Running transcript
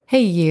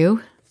Hey,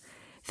 you.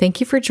 Thank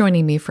you for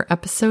joining me for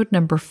episode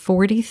number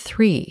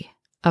 43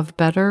 of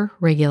Better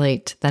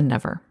Regulate Than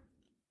Never.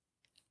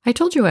 I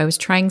told you I was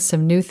trying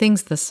some new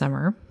things this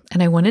summer,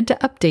 and I wanted to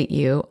update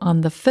you on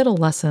the fiddle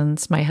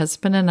lessons my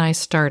husband and I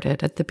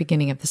started at the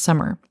beginning of the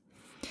summer.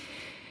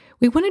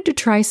 We wanted to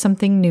try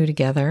something new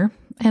together,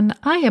 and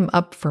I am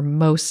up for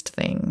most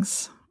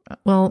things.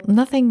 Well,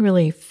 nothing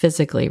really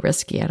physically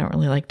risky. I don't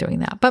really like doing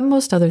that, but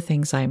most other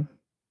things I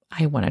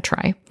want to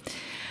try.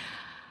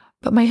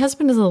 But my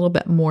husband is a little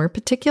bit more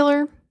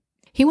particular.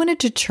 He wanted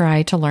to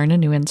try to learn a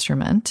new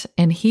instrument,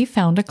 and he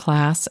found a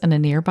class in a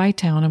nearby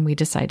town, and we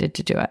decided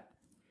to do it.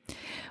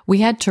 We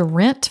had to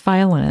rent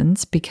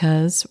violins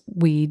because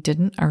we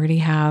didn't already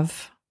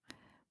have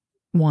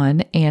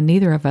one, and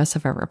neither of us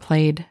have ever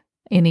played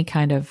any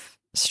kind of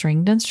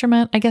stringed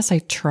instrument. I guess I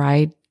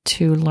tried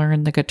to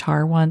learn the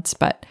guitar once,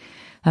 but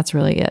that's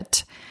really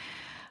it.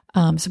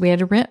 So we had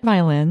to rent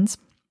violins.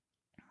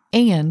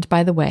 And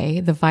by the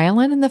way, the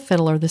violin and the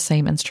fiddle are the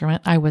same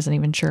instrument. I wasn't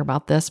even sure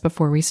about this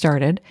before we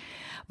started,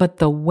 but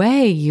the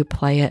way you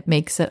play it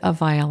makes it a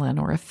violin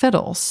or a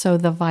fiddle. So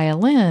the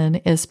violin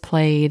is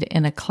played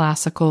in a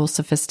classical,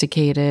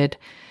 sophisticated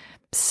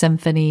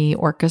symphony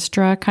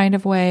orchestra kind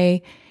of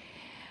way.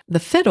 The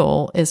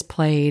fiddle is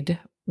played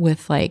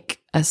with like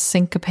a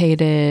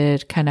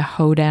syncopated kind of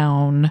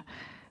hoedown,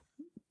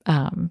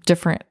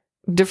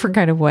 different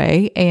kind of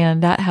way,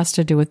 and that has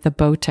to do with the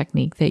bow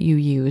technique that you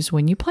use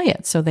when you play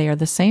it. So they are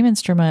the same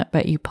instrument,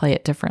 but you play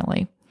it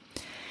differently.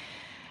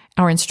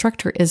 Our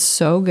instructor is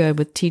so good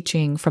with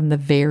teaching from the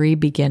very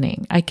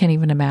beginning. I can't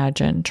even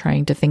imagine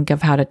trying to think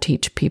of how to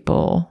teach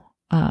people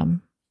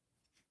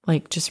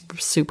like just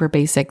super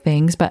basic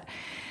things, but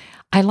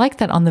I like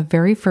that on the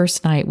very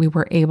first night we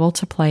were able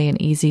to play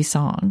an easy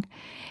song.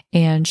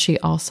 And she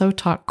also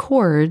taught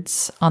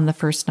chords on the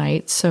first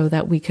night so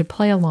that we could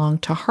play along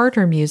to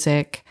harder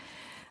music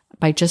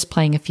by just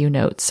playing a few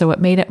notes. So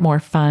it made it more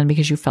fun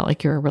because you felt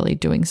like you were really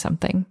doing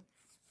something.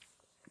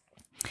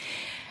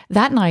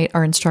 That night,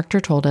 our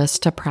instructor told us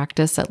to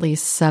practice at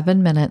least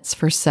 7 minutes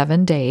for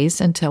 7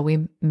 days until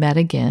we met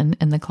again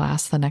in the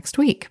class the next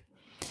week.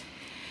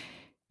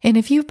 And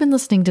if you've been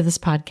listening to this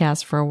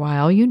podcast for a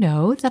while, you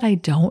know that I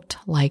don't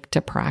like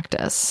to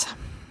practice.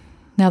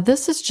 Now,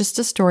 this is just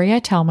a story I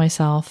tell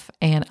myself,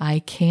 and I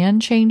can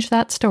change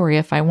that story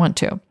if I want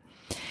to.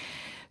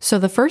 So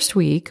the first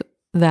week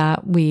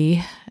that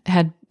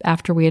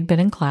after we had been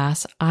in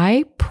class,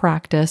 I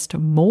practiced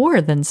more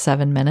than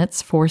 7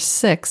 minutes for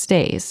 6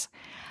 days.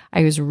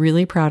 I was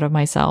really proud of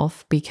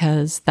myself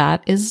because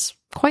that is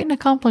quite an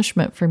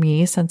accomplishment for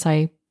me since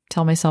I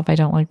tell myself I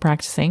don't like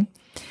practicing.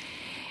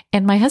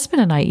 And my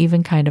husband and I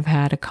even kind of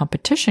had a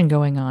competition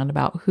going on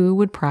about who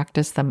would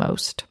practice the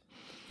most.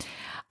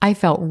 I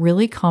felt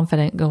really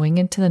confident going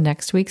into the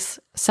next week's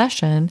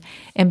session,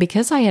 and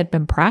because I had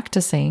been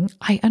practicing,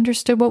 I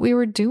understood what we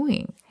were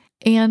doing.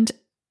 And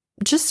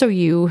just so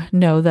you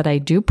know that I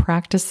do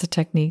practice the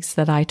techniques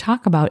that I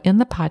talk about in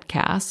the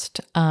podcast,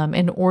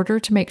 in order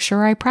to make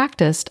sure I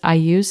practiced, I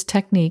used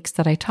techniques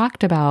that I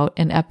talked about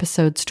in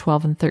episodes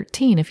 12 and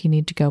 13, if you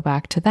need to go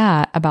back to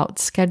that, about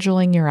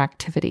scheduling your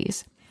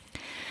activities.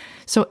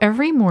 So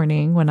every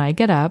morning when I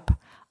get up,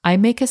 I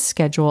make a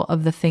schedule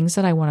of the things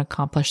that I want to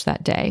accomplish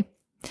that day.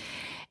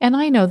 And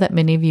I know that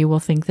many of you will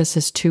think this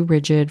is too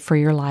rigid for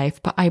your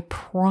life, but I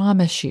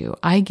promise you,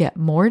 I get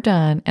more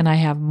done and I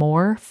have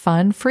more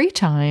fun free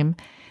time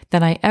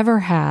than I ever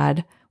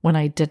had when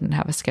I didn't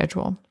have a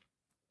schedule.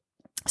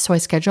 So I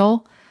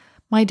schedule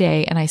my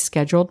day and I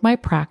scheduled my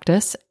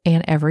practice,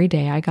 and every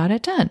day I got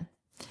it done.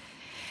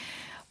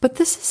 But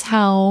this is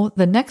how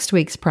the next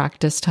week's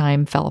practice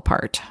time fell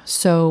apart.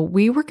 So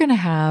we were going to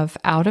have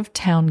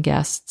out-of-town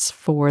guests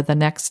for the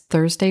next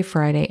Thursday,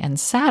 Friday, and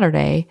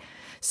Saturday.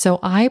 So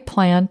I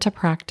planned to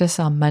practice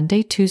on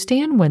Monday, Tuesday,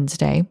 and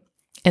Wednesday,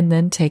 and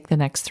then take the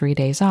next 3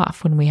 days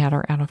off when we had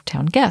our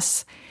out-of-town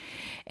guests.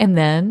 And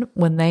then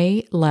when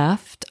they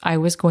left, I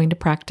was going to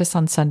practice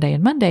on Sunday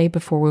and Monday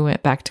before we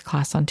went back to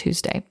class on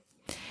Tuesday.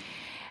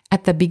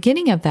 At the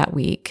beginning of that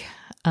week,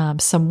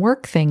 some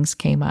work things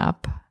came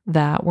up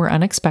that were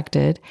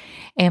unexpected,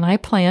 and I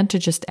planned to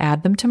just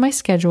add them to my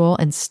schedule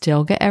and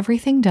still get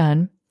everything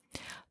done.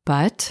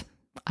 But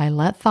I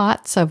let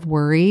thoughts of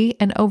worry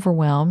and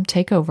overwhelm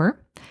take over.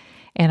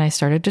 And I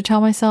started to tell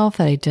myself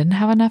that I didn't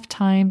have enough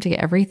time to get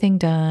everything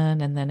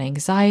done. And then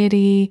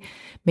anxiety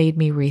made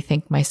me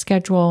rethink my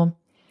schedule.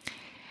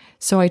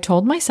 So I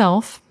told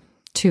myself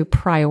to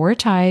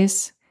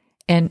prioritize,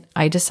 and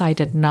I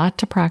decided not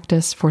to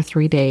practice for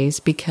 3 days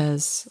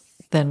because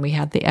then we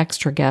had the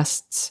extra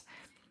guests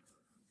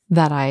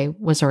that I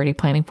was already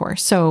planning for.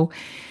 So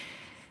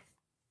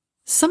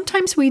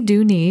sometimes we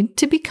do need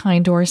to be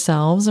kind to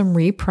ourselves and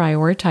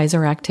reprioritize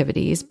our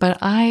activities, but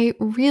I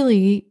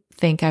really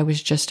think I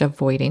was just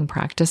avoiding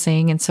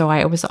practicing. And so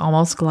I was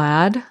almost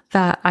glad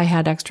that I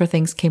had extra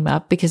things came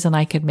up, because then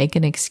I could make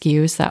an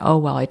excuse that, oh,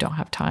 well, I don't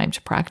have time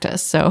to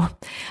practice. So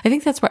I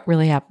think that's what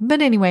really happened.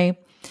 But anyway,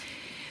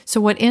 so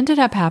what ended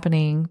up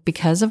happening,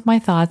 because of my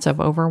thoughts of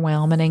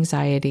overwhelm and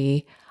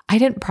anxiety, I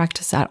didn't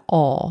practice at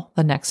all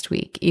the next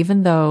week,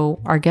 even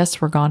though our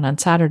guests were gone on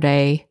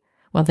Saturday.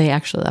 Well, they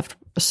actually left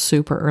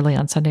super early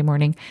on Sunday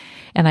morning,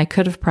 and I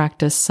could have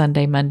practiced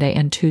Sunday, Monday,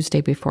 and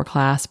Tuesday before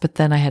class, but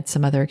then I had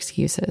some other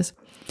excuses.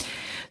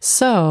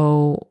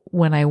 So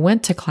when I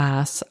went to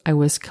class, I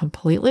was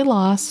completely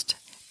lost,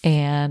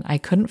 and I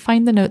couldn't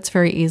find the notes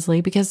very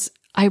easily because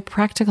I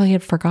practically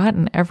had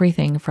forgotten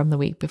everything from the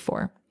week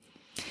before.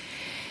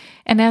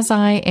 And as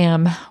I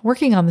am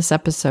working on this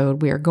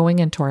episode, we are going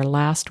into our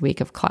last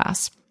week of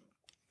class.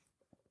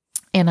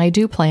 And I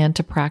do plan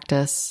to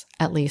practice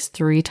at least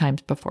 3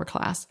 times before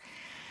class.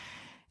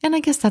 And I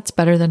guess that's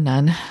better than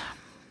none.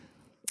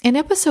 In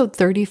episode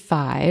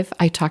 35,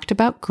 I talked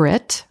about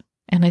grit,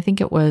 and I think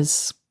it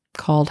was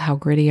called How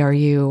Gritty Are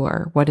You?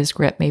 Or What is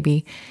Grit,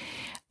 maybe.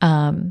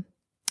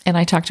 And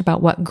I talked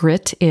about what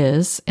grit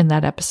is in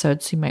that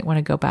episode, so you might want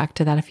to go back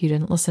to that if you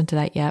didn't listen to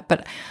that yet.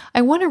 But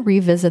I want to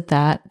revisit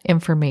that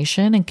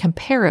information and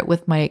compare it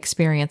with my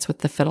experience with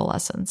the fiddle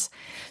lessons.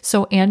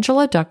 So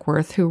Angela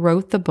Duckworth, who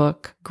wrote the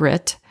book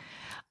Grit,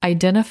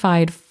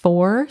 identified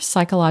 4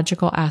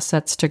 psychological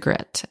assets to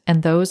grit,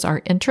 and those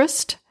are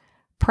interest,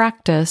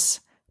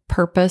 practice,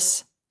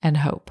 purpose, and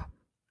hope.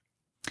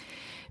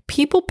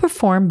 People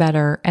perform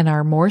better and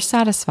are more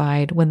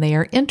satisfied when they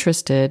are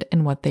interested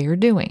in what they are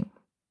doing.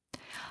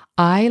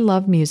 I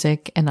love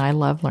music and I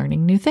love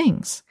learning new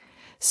things.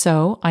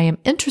 So I am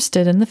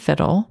interested in the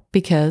fiddle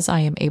because I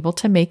am able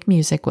to make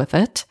music with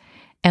it,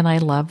 and I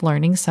love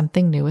learning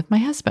something new with my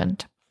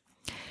husband.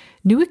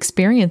 New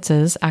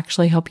experiences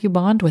actually help you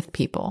bond with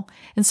people.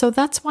 And so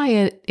that's why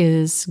it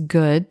is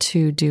good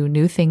to do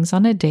new things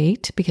on a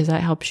date, because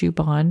that helps you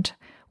bond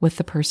with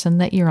the person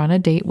that you're on a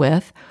date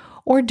with,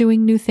 or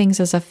doing new things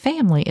as a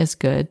family is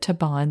good to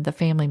bond the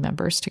family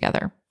members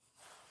together.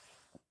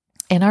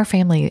 And our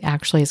family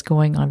actually is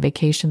going on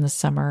vacation this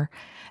summer.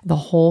 The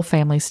whole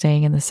family's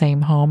staying in the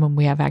same home, and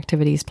we have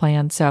activities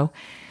planned. So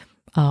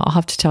I'll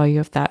have to tell you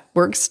if that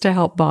works to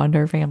help bond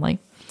our family.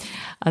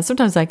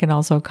 Sometimes that can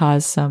also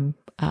cause some,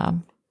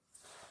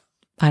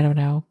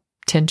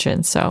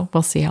 tension. So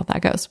we'll see how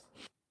that goes.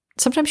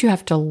 Sometimes you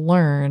have to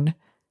learn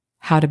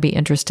how to be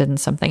interested in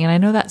something. And I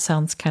know that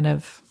sounds kind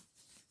of,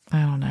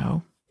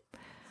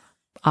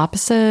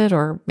 opposite,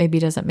 or maybe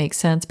doesn't make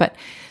sense, but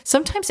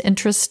sometimes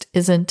interest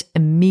isn't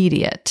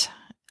immediate.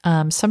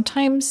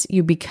 Sometimes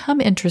you become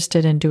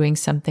interested in doing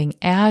something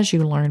as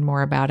you learn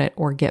more about it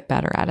or get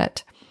better at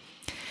it.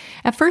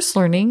 At first,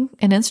 learning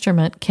an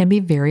instrument can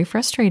be very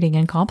frustrating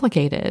and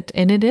complicated,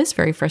 and it is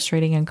very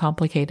frustrating and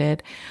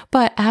complicated,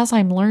 but as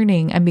I'm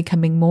learning, I'm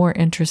becoming more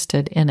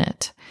interested in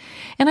it.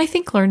 And I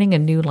think learning a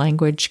new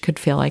language could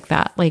feel like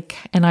that.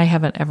 And I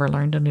haven't ever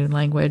learned a new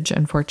language,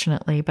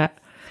 unfortunately, but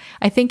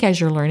I think as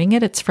you're learning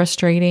it, it's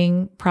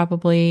frustrating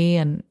probably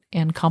and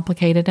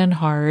complicated and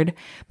hard.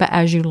 But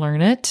as you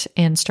learn it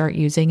and start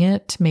using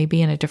it,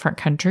 maybe in a different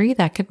country,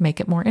 that could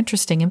make it more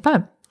interesting and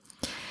fun.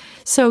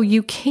 So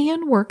you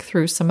can work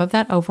through some of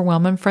that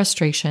overwhelm and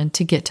frustration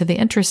to get to the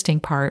interesting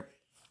part.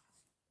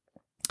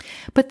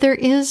 But there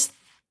is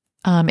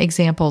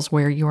examples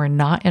where you are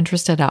not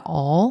interested at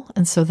all.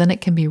 And so then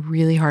it can be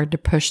really hard to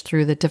push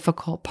through the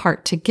difficult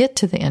part to get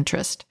to the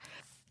interest.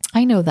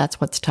 I know that's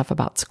what's tough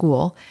about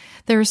school.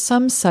 There are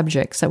some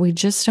subjects that we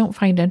just don't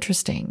find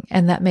interesting,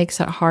 and that makes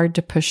it hard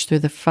to push through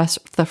the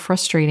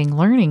frustrating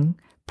learning,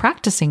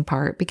 practicing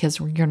part because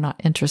you're not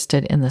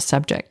interested in the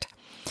subject.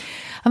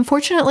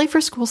 Unfortunately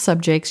for school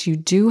subjects, you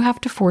do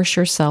have to force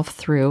yourself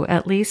through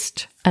at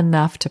least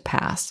enough to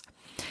pass.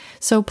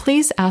 So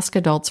please ask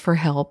adults for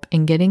help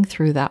in getting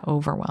through that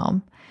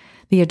overwhelm.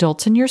 The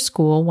adults in your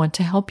school want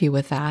to help you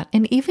with that,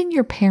 and even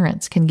your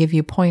parents can give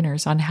you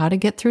pointers on how to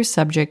get through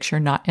subjects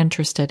you're not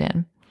interested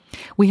in.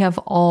 We have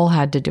all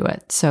had to do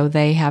it, so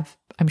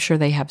I'm sure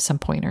they have some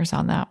pointers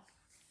on that.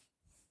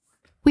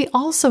 We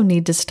also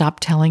need to stop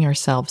telling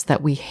ourselves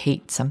that we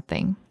hate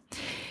something.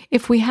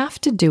 If we have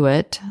to do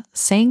it,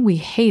 saying we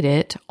hate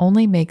it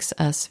only makes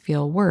us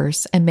feel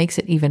worse and makes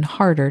it even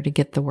harder to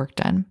get the work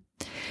done.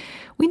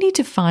 We need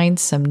to find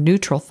some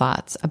neutral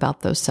thoughts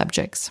about those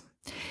subjects.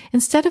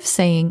 Instead of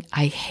saying,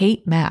 I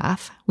hate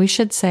math, we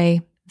should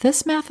say,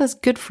 this math is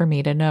good for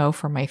me to know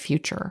for my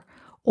future,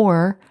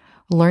 or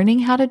learning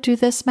how to do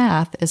this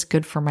math is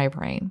good for my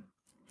brain.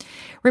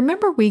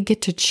 Remember, we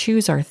get to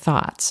choose our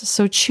thoughts,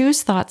 so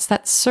choose thoughts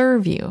that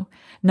serve you,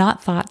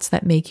 not thoughts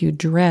that make you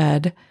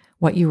dread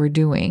what you are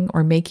doing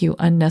or make you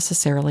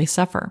unnecessarily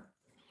suffer.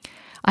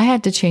 I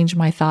had to change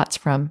my thoughts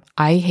from,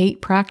 I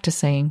hate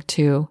practicing,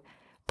 to,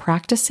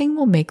 practicing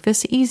will make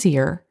this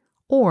easier,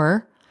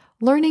 or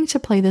learning to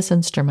play this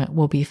instrument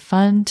will be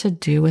fun to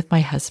do with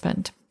my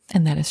husband.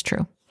 And that is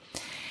true.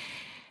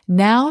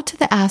 Now to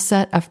the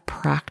asset of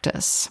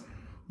practice,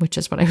 which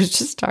is what I was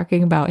just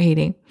talking about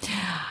hating.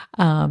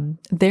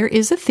 There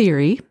is a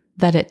theory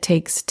that it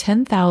takes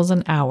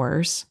 10,000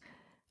 hours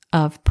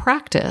of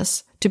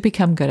practice to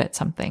become good at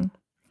something.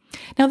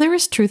 Now, there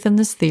is truth in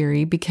this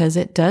theory because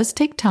it does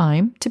take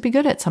time to be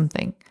good at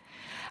something.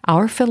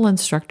 Our fiddle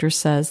instructor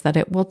says that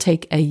it will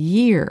take a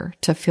year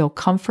to feel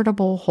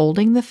comfortable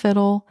holding the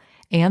fiddle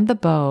and the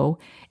bow,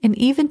 and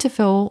even to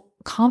feel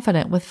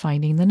confident with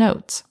finding the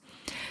notes.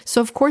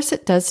 So of course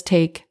it does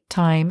take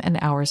time and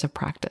hours of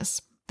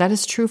practice. That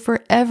is true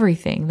for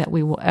everything that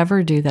we will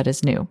ever do that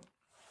is new.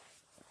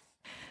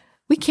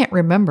 We can't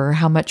remember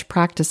how much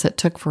practice it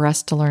took for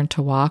us to learn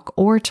to walk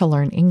or to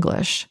learn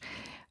English.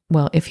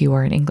 Well, if you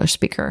are an English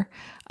speaker,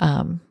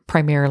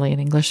 primarily an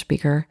English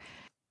speaker.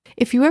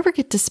 If you ever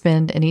get to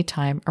spend any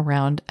time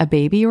around a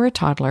baby or a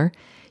toddler,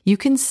 you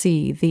can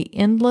see the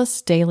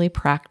endless daily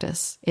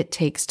practice it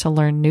takes to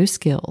learn new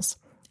skills.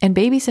 And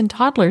babies and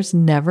toddlers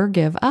never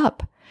give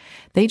up.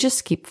 They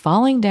just keep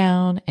falling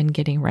down and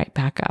getting right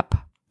back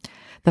up.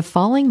 The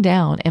falling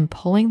down and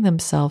pulling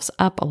themselves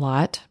up a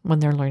lot when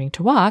they're learning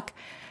to walk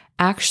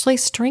actually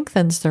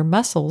strengthens their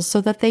muscles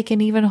so that they can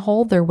even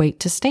hold their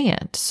weight to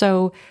stand.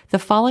 So the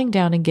falling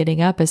down and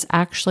getting up is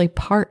actually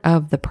part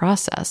of the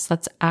process.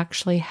 That's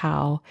actually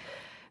how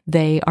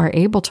they are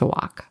able to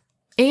walk.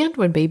 And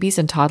when babies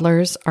and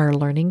toddlers are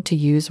learning to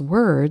use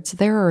words,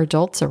 there are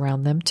adults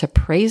around them to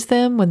praise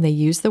them when they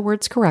use the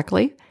words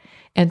correctly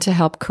and to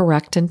help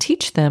correct and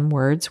teach them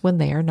words when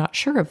they are not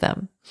sure of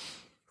them.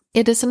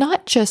 It is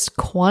not just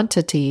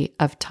quantity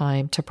of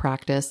time to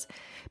practice,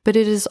 but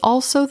it is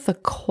also the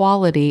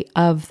quality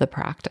of the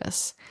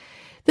practice.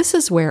 This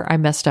is where I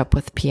messed up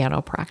with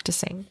piano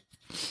practicing.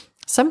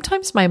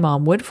 Sometimes my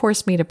mom would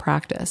force me to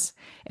practice,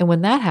 and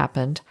when that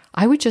happened,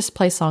 I would just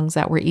play songs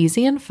that were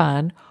easy and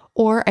fun,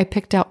 or I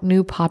picked out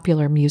new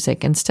popular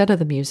music instead of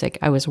the music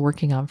I was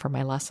working on for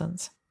my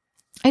lessons.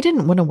 I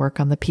didn't want to work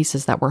on the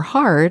pieces that were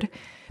hard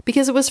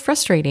because it was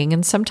frustrating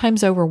and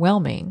sometimes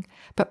overwhelming,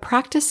 but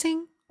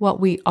practicing what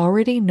we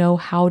already know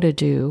how to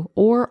do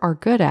or are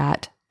good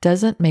at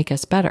doesn't make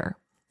us better.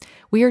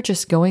 We are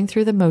just going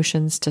through the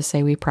motions to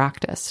say we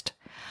practiced.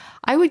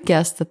 I would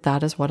guess that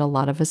that is what a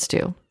lot of us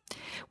do.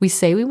 We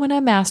say we want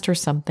to master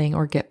something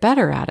or get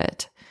better at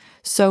it.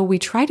 So we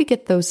try to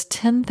get those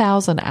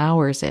 10,000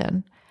 hours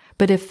in.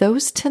 But if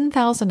those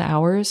 10,000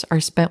 hours are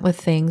spent with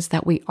things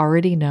that we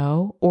already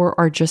know or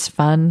are just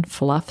fun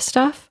fluff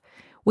stuff,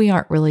 we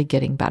aren't really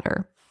getting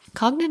better.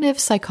 Cognitive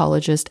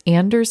psychologist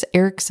Anders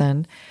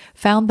Ericsson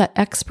found that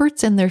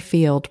experts in their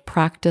field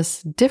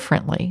practice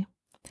differently.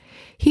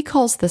 He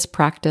calls this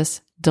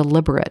practice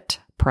deliberate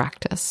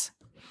practice.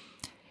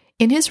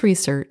 In his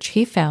research,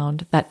 he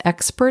found that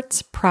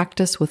experts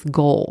practice with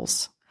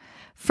goals.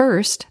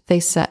 First,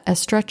 they set a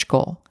stretch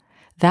goal.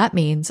 That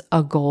means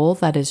a goal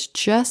that is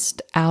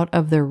just out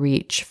of their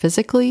reach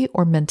physically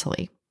or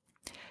mentally.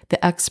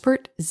 The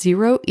expert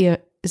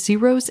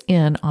zeroes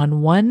in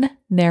on one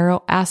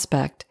narrow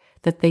aspect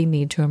that they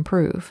need to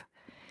improve.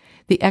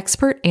 The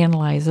expert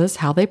analyzes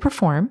how they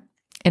perform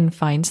and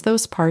finds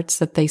those parts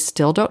that they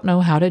still don't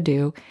know how to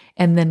do,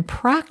 and then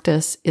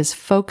practice is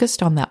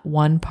focused on that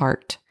one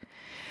part.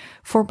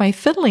 For my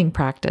fiddling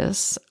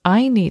practice,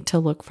 I need to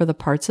look for the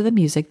parts of the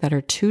music that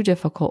are too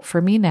difficult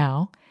for me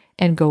now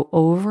and go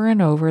over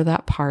and over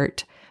that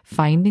part,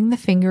 finding the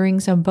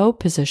fingerings and bow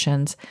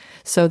positions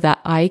so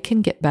that I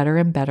can get better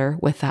and better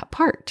with that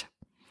part.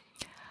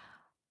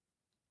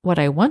 What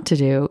I want to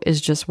do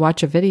is just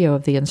watch a video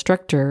of the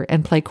instructor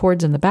and play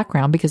chords in the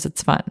background because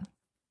it's fun.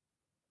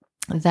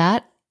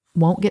 That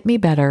won't get me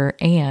better,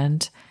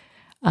 and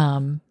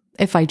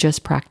if I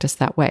just practice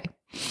that way.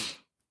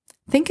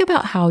 Think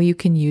about how you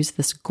can use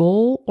this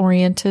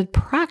goal-oriented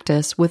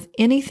practice with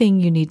anything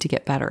you need to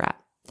get better at.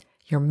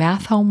 Your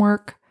math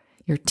homework,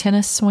 your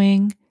tennis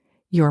swing,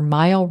 your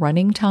mile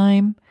running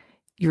time,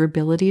 your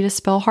ability to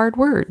spell hard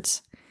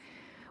words.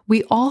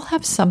 We all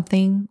have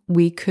something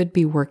we could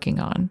be working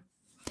on.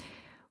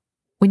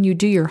 When you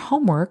do your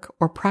homework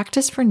or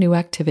practice for new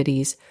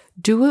activities,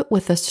 do it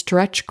with a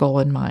stretch goal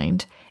in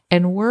mind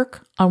and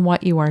work on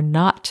what you are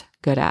not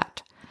good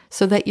at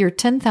so that your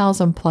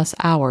 10,000 plus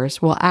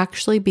hours will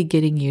actually be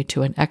getting you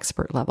to an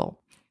expert level.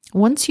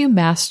 Once you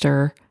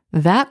master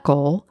that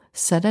goal,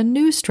 set a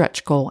new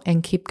stretch goal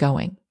and keep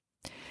going.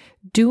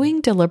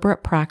 Doing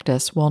deliberate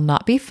practice will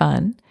not be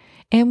fun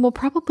and will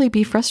probably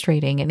be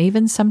frustrating and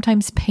even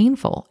sometimes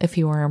painful if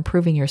you are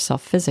improving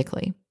yourself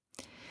physically.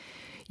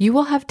 You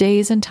will have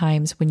days and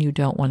times when you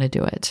don't want to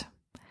do it.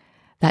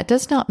 That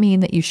does not mean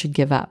that you should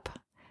give up.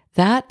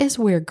 That is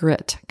where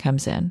grit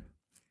comes in.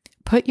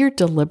 Put your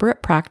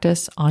deliberate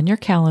practice on your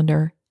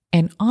calendar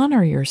and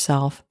honor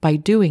yourself by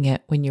doing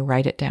it when you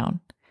write it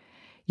down.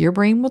 Your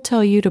brain will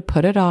tell you to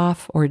put it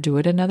off or do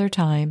it another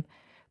time,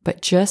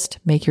 but just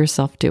make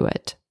yourself do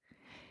it.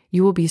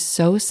 You will be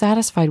so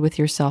satisfied with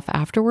yourself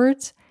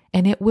afterwards,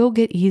 and it will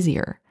get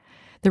easier.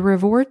 The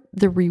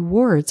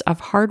rewards of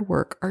hard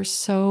work are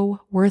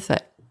so worth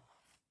it.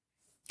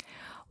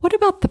 What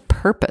about the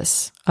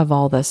purpose of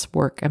all this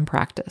work and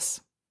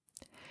practice?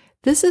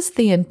 This is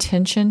the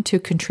intention to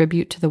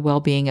contribute to the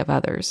well-being of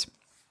others.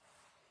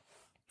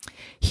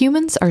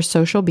 Humans are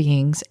social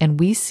beings, and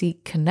we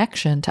seek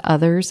connection to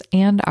others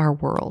and our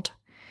world.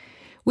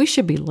 We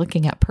should be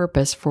looking at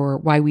purpose for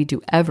why we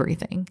do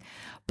everything,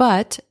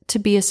 but to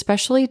be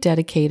especially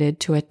dedicated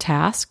to a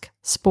task,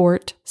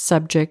 sport,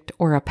 subject,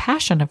 or a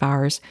passion of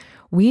ours,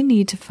 we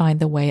need to find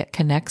the way it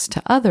connects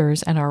to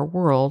others and our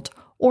world,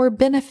 or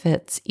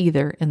benefits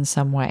either in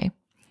some way.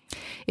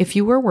 If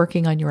you are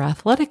working on your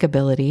athletic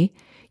ability,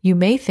 you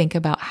may think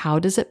about how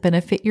does it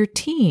benefit your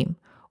team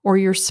or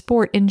your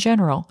sport in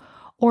general,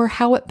 or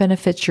how it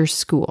benefits your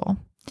school.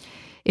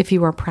 If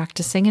you are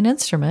practicing an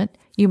instrument,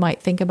 you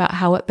might think about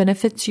how it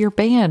benefits your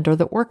band or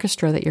the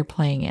orchestra that you're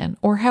playing in,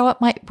 or how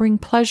it might bring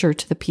pleasure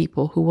to the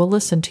people who will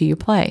listen to you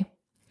play.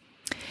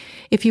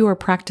 If you are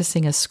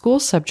practicing a school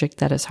subject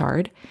that is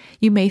hard,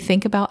 you may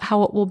think about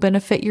how it will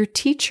benefit your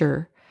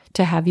teacher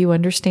to have you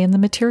understand the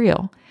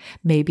material.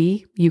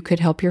 Maybe you could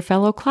help your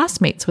fellow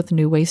classmates with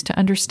new ways to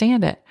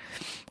understand it.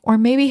 Or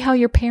maybe how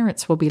your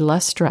parents will be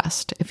less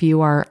stressed if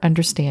you are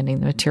understanding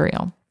the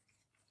material.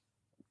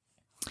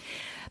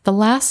 The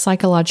last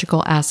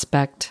psychological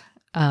aspect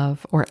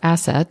or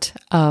asset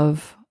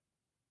of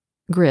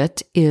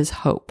grit is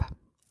hope.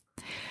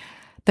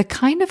 The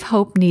kind of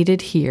hope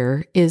needed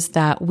here is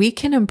that we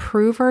can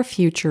improve our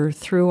future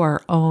through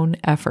our own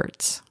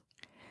efforts.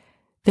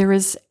 There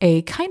is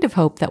a kind of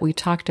hope that we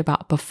talked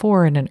about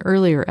before in an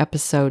earlier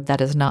episode that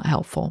is not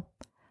helpful.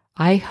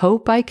 I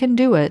hope I can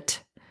do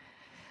it.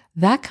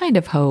 That kind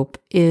of hope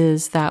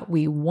is that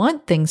we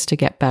want things to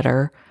get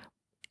better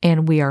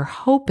and we are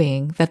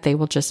hoping that they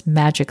will just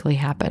magically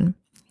happen.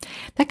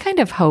 That kind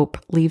of hope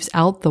leaves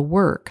out the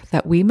work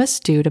that we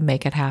must do to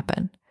make it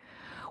happen.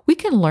 We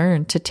can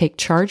learn to take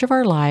charge of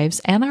our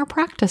lives and our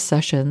practice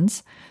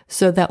sessions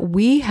so that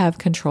we have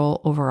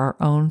control over our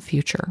own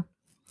future.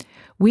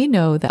 We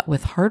know that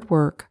with hard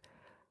work,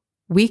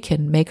 we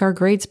can make our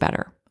grades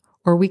better,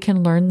 or we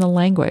can learn the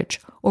language,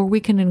 or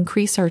we can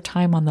increase our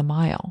time on the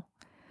mile.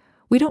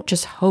 We don't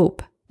just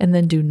hope and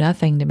then do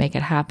nothing to make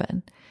it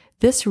happen.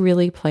 This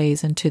really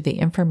plays into the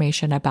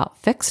information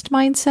about fixed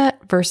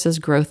mindset versus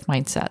growth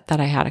mindset that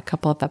I had a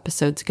couple of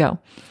episodes ago.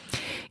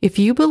 If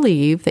you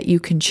believe that you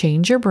can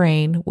change your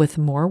brain with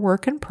more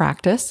work and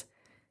practice,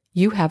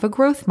 you have a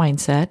growth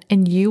mindset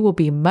and you will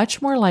be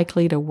much more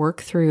likely to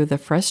work through the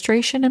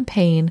frustration and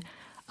pain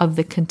of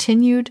the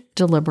continued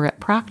deliberate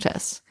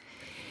practice.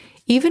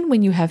 Even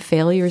when you have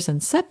failures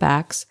and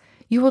setbacks,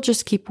 you will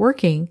just keep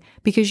working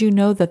because you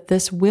know that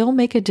this will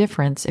make a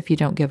difference if you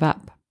don't give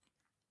up.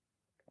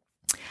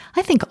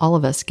 I think all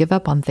of us give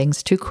up on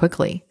things too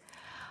quickly.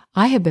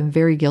 I have been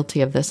very guilty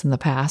of this in the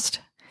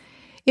past.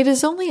 It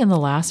is only in the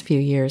last few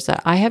years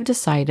that I have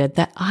decided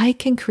that I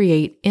can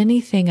create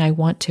anything I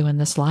want to in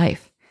this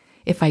life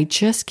if I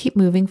just keep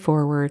moving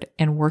forward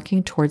and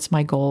working towards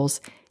my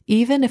goals,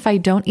 even if I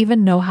don't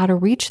even know how to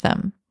reach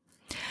them.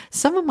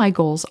 Some of my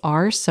goals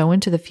are so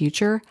into the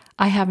future,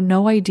 I have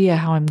no idea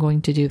how I'm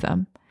going to do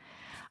them.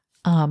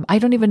 I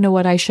don't even know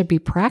what I should be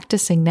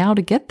practicing now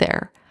to get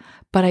there,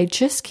 but I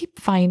just keep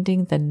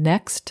finding the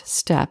next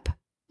step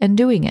and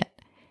doing it,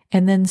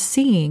 and then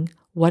seeing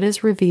what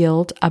is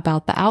revealed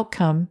about the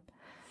outcome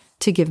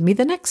to give me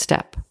the next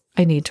step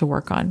I need to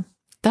work on.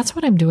 That's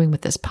what I'm doing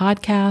with this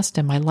podcast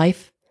and my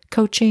life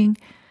coaching.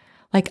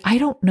 Like, I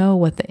don't know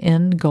what the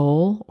end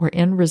goal or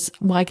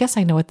well, I guess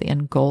I know what the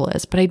end goal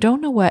is, but I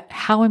don't know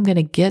how I'm going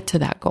to get to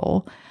that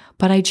goal.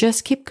 But I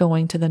just keep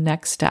going to the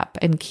next step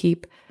and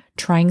keep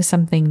trying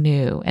something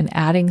new and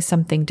adding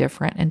something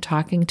different and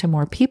talking to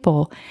more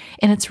people.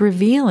 And it's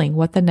revealing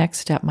what the next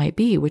step might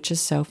be, which is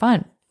so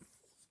fun.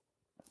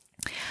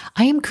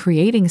 I am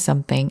creating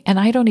something and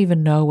I don't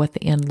even know what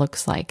the end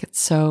looks like. It's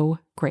so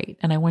great.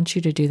 And I want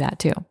you to do that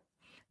too.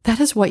 That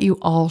is what you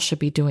all should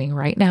be doing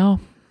right now.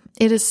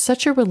 It is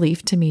such a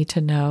relief to me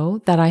to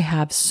know that I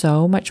have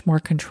so much more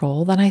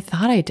control than I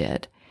thought I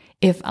did.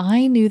 If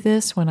I knew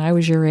this when I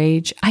was your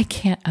age, I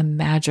can't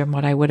imagine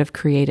what I would have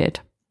created.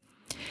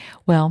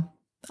 Well,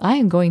 I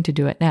am going to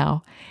do it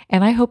now,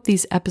 and I hope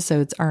these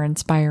episodes are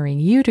inspiring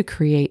you to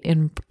create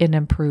and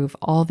improve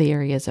all the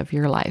areas of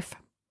your life.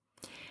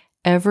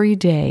 Every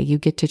day you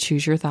get to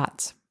choose your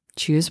thoughts.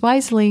 Choose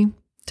wisely.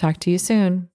 Talk to you soon.